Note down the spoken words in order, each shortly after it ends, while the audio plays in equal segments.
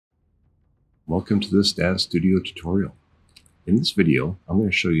Welcome to this Daz Studio tutorial. In this video, I'm going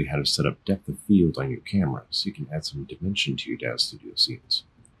to show you how to set up depth of field on your camera so you can add some dimension to your Daz Studio scenes.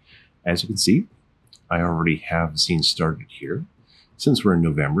 As you can see, I already have the scene started here. Since we're in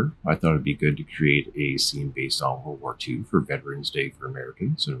November, I thought it'd be good to create a scene based on World War II for Veterans Day for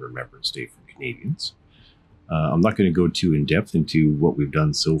Americans and Remembrance Day for Canadians. I'm not going to go too in depth into what we've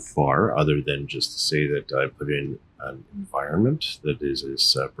done so far, other than just to say that I put in an environment that is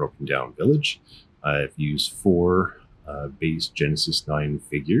this broken down village. I've used four base Genesis 9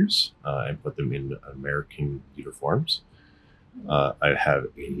 figures and put them in American uniforms. I have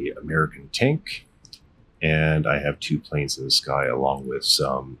an American tank, and I have two planes in the sky along with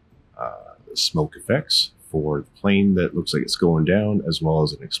some smoke effects for the plane that looks like it's going down, as well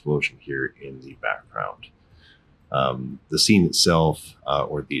as an explosion here in the background. The scene itself,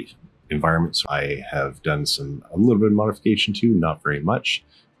 or the environments, I have done a little bit of modification to, not very much.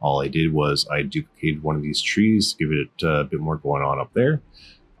 All I did was I duplicated one of these trees, give it a bit more going on up there.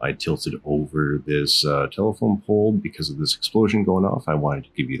 I tilted over this telephone pole because of this explosion going off. I wanted to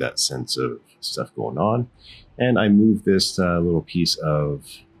give you that sense of stuff going on. And I moved this little piece of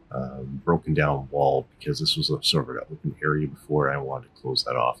broken down wall because this was a sort of an open area before. I wanted to close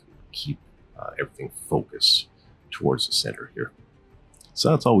that off and keep everything focused towards the center here. So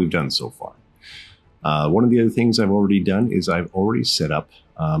that's all we've done so far. One of the other things I've already done is I've already set up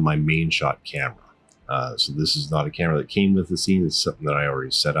my main shot camera. So this is not a camera that came with the scene. It's something that I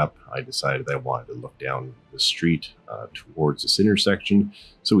already set up. I decided I wanted to look down the street towards this intersection.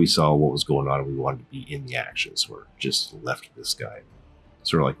 So we saw what was going on and we wanted to be in the action. So we're just left of this guy.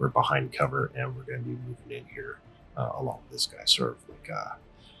 Sort of like we're behind cover and we're going to be moving in here along with this guy. Sort of like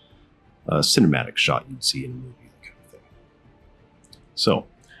a cinematic shot you'd see in a movie. So,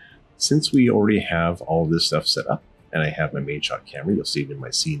 since we already have all this stuff set up, and I have my main shot camera, you'll see it in my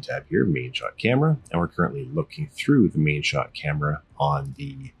scene tab here, main shot camera, and we're currently looking through the main shot camera on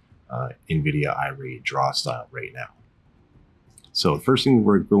the NVIDIA iRay draw style right now. So the first thing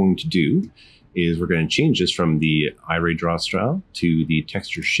we're going to do is we're going to change this from the iRay draw style to the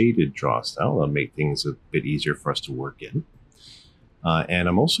texture shaded draw style. That'll make things a bit easier for us to work in. And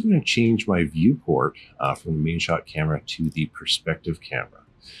I'm also going to change my viewport from the main shot camera to the perspective camera.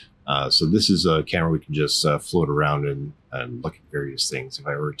 So this is a camera we can just float around and look at various things. If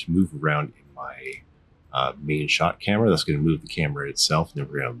I were to move around in my main shot camera, that's going to move the camera itself, and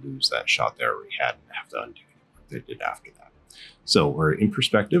then we're going to lose that shot that I already had and have to undo what I did after that. So we're in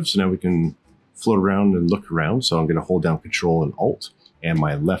perspective, so now we can float around and look around. So I'm going to hold down Control and Alt and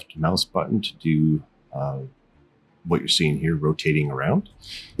my left mouse button to do what you're seeing here, rotating around,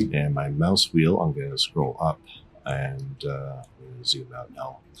 and my mouse wheel, I'm going to scroll up and I'm going to zoom out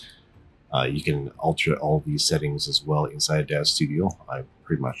now. You can alter all these settings as well inside Daz Studio. I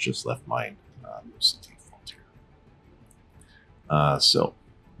pretty much just left mine mostly default here. So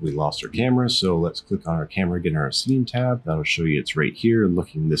we lost our camera, so let's click on our camera, get in our scene tab. That'll show you it's right here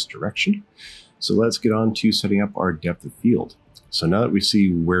looking this direction. So let's get on to setting up our depth of field. So now that we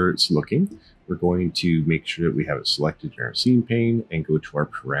see where it's looking, we're going to make sure that we have it selected in our scene pane and go to our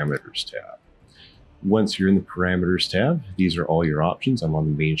parameters tab. Once you're in the parameters tab, these are all your options. I'm on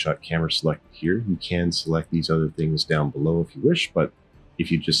the main shot camera selected here. You can select these other things down below if you wish, but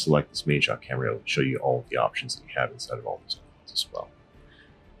if you just select this main shot camera, it'll show you all of the options that you have inside of all these options as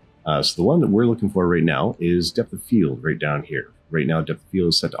well. So the one that we're looking for right now is depth of field right down here. Right now, depth of field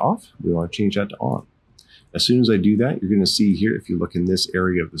is set to off. We want to change that to on. As soon as I do that, you're going to see here, if you look in this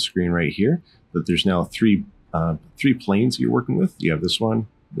area of the screen right here, that there's now three planes you're working with. You have this one,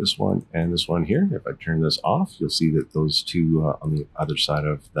 and this one here. If I turn this off, you'll see that those two on the other side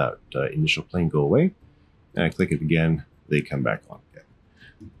of that initial plane go away. And I click it again, they come back on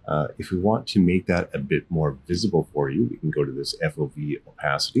again. If we want to make that a bit more visible for you, we can go to this FOV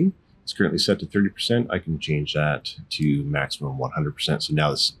opacity. It's currently set to 30%. I can change that to maximum 100%. So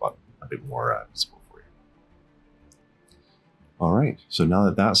now this is a bit more visible. All right, so now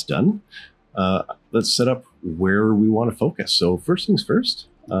that that's done, let's set up where we want to focus. So first things first,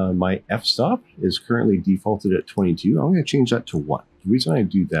 my f-stop is currently defaulted at 22. I'm going to change that to 1. The reason I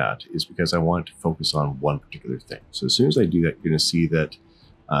do that is because I want it to focus on one particular thing. So as soon as I do that, you're going to see that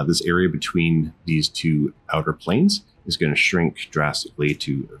this area between these two outer planes is going to shrink drastically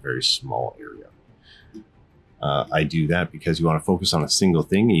to a very small area. I do that because you want to focus on a single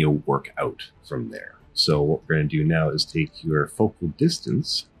thing and you'll work out from there. So what we're going to do now is take your focal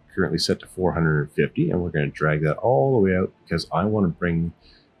distance, currently set to 450, and we're going to drag that all the way out because I want to bring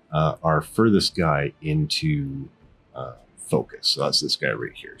our furthest guy into focus. So that's this guy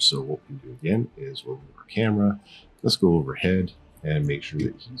right here. So what we can do again is we'll move our camera. Let's go overhead and make sure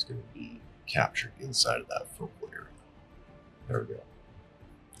that he's going to be captured inside of that focal area. There we go.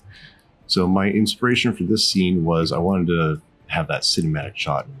 So my inspiration for this scene was I wanted to have that cinematic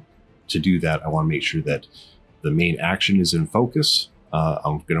shot. To do that, I want to make sure that the main action is in focus.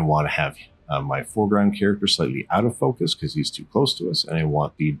 I'm going to want to have my foreground character slightly out of focus because he's too close to us, and I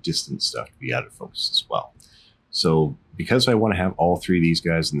want the distant stuff to be out of focus as well. So because I want to have all three of these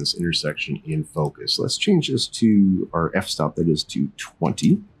guys in this intersection in focus, let's change this to our f-stop, that is to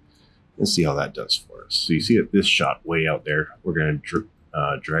 20, and see how that does for us. So you see that this shot way out there, we're going to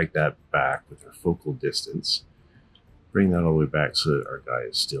drag that back with our focal distance, bring that all the way back so that our guy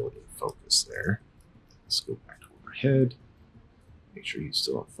is still in focus there. Let's go back to overhead, make sure he's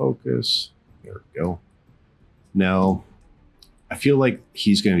still in focus. There we go. Now, I feel like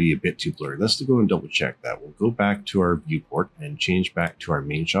he's going to be a bit too blurry. Let's go and double check that. We'll go back to our viewport and change back to our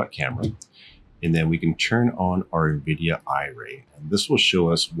main shot camera. And then we can turn on our NVIDIA iRay. And this will show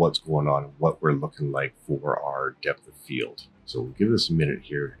us what's going on and what we're looking like for our depth of field. So we'll give this a minute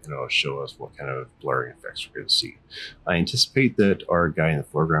here and it'll show us what kind of blurring effects we're going to see. I anticipate that our guy in the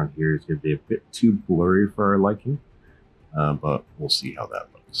foreground here is going to be a bit too blurry for our liking, but we'll see how that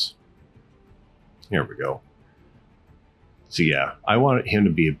looks. Here we go. So yeah, I want him to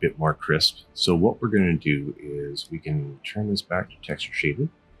be a bit more crisp. So what we're going to do is we can turn this back to texture shaded.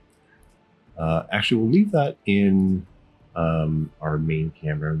 Actually, we'll leave that in our main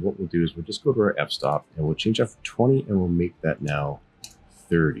camera. And what we'll do is we'll just go to our f-stop and we'll change that for 20 and we'll make that now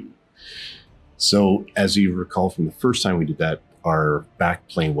 30. So as you recall from the first time we did that, our back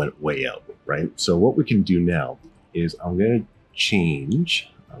plane went way out, right? So what we can do now is I'm going to change,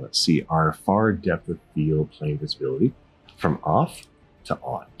 let's see, our far depth of field plane visibility from off to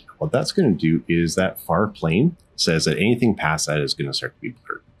on. What that's going to do is that far plane says that anything past that is going to start to be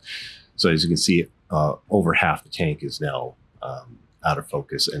blurred. So as you can see, over half the tank is now out of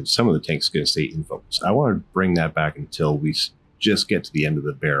focus, and some of the tank's going to stay in focus. I want to bring that back until we just get to the end of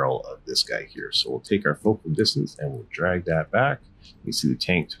the barrel of this guy here. So we'll take our focal distance and we'll drag that back. You see the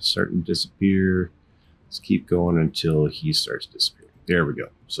tank starting to disappear. Let's keep going until he starts disappearing. There we go.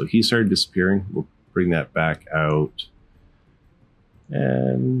 So he started disappearing. We'll bring that back out.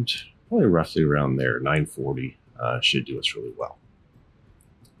 And probably roughly around there, 940 should do us really well.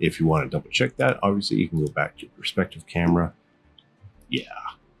 If you want to double check that, obviously you can go back to your perspective camera. Yeah,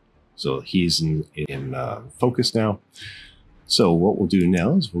 so he's in focus now. So what we'll do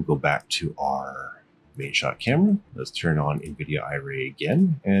now is we'll go back to our main shot camera. Let's turn on NVIDIA iRay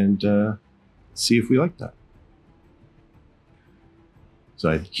again and see if we like that.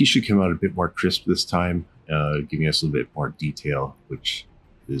 So he should come out a bit more crisp this time, giving us a little bit more detail, which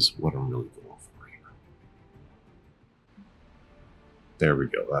is what I'm really going for here. There we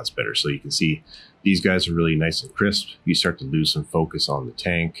go, that's better. So you can see these guys are really nice and crisp. You start to lose some focus on the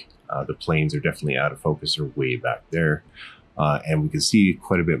tank. The planes are definitely out of focus, or way back there. And we can see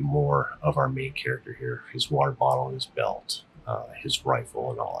quite a bit more of our main character here, his water bottle, his belt, his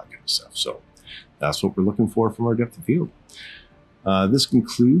rifle, and all that kind of stuff. So that's what we're looking for from our depth of field. This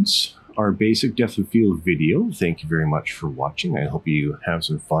concludes our basic depth of field video. Thank you very much for watching. I hope you have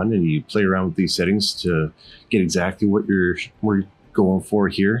some fun and you play around with these settings to get exactly what you're going for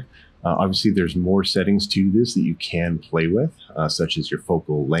here. Obviously, there's more settings to this that you can play with, such as your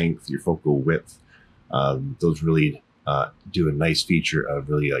focal length, your focal width. Those really do a nice feature of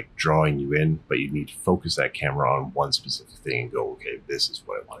really like drawing you in, but you need to focus that camera on one specific thing and go, okay, this is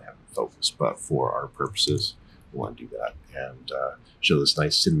what I want to have in focus. But for our purposes, we want to do that and show this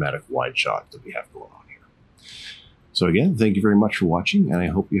nice cinematic wide shot that we have going on here. So again, thank you very much for watching, and I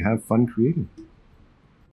hope you have fun creating.